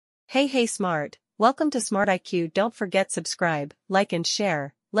Hey smart, welcome to Smart IQ. Don't forget subscribe, like and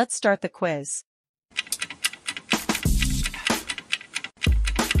share. Let's start the quiz.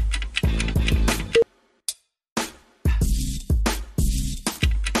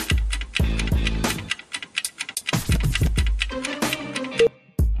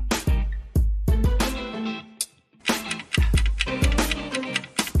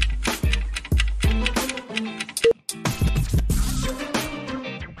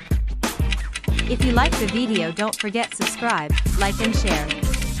 If you like the video, don't forget subscribe, like and share.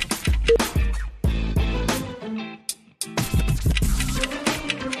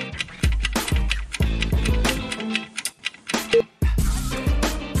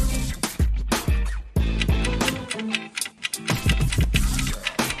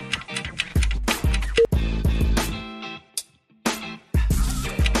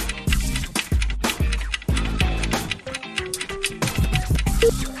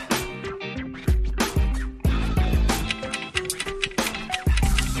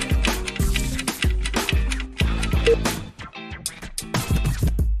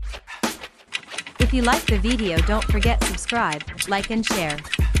 If you like the video, don't forget subscribe, like and share.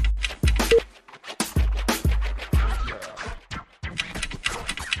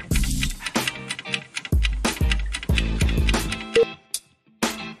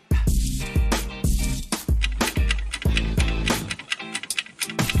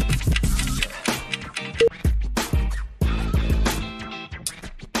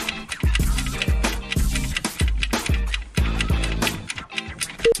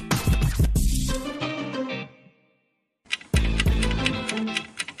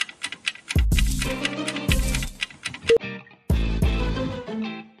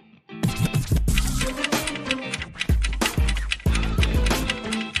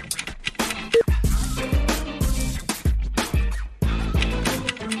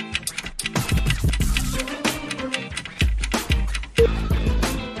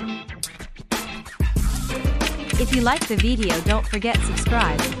 If you like the video, don't forget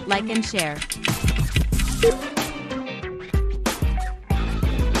subscribe, like and share.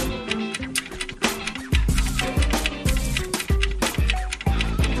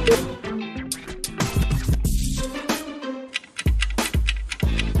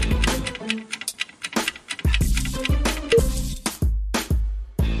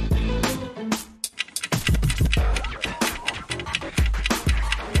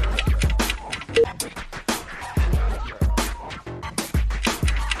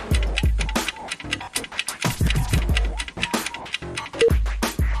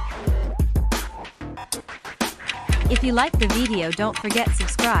 If you like the video, don't forget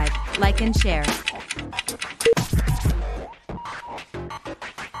subscribe, like and share.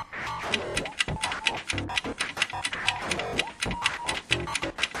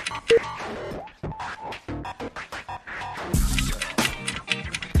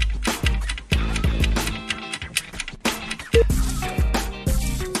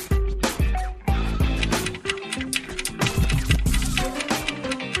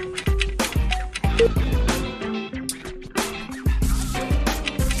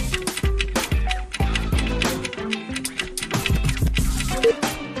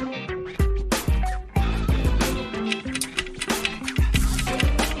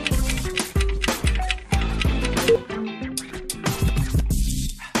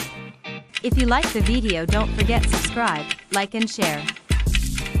 If you like the video, don't forget subscribe, like and share.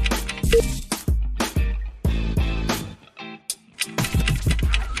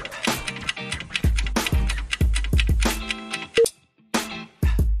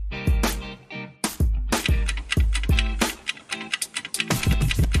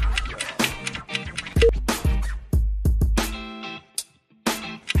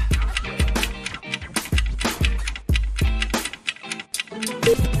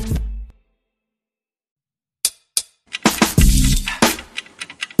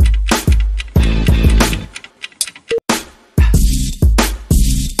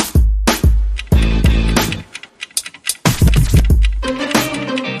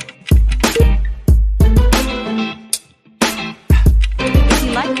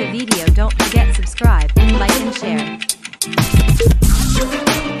 Don't forget subscribe, like and share.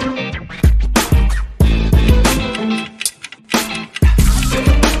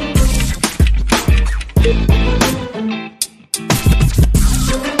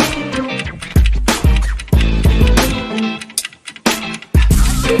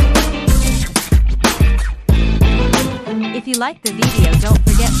 If you like the video, don't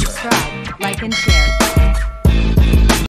forget subscribe, like and share.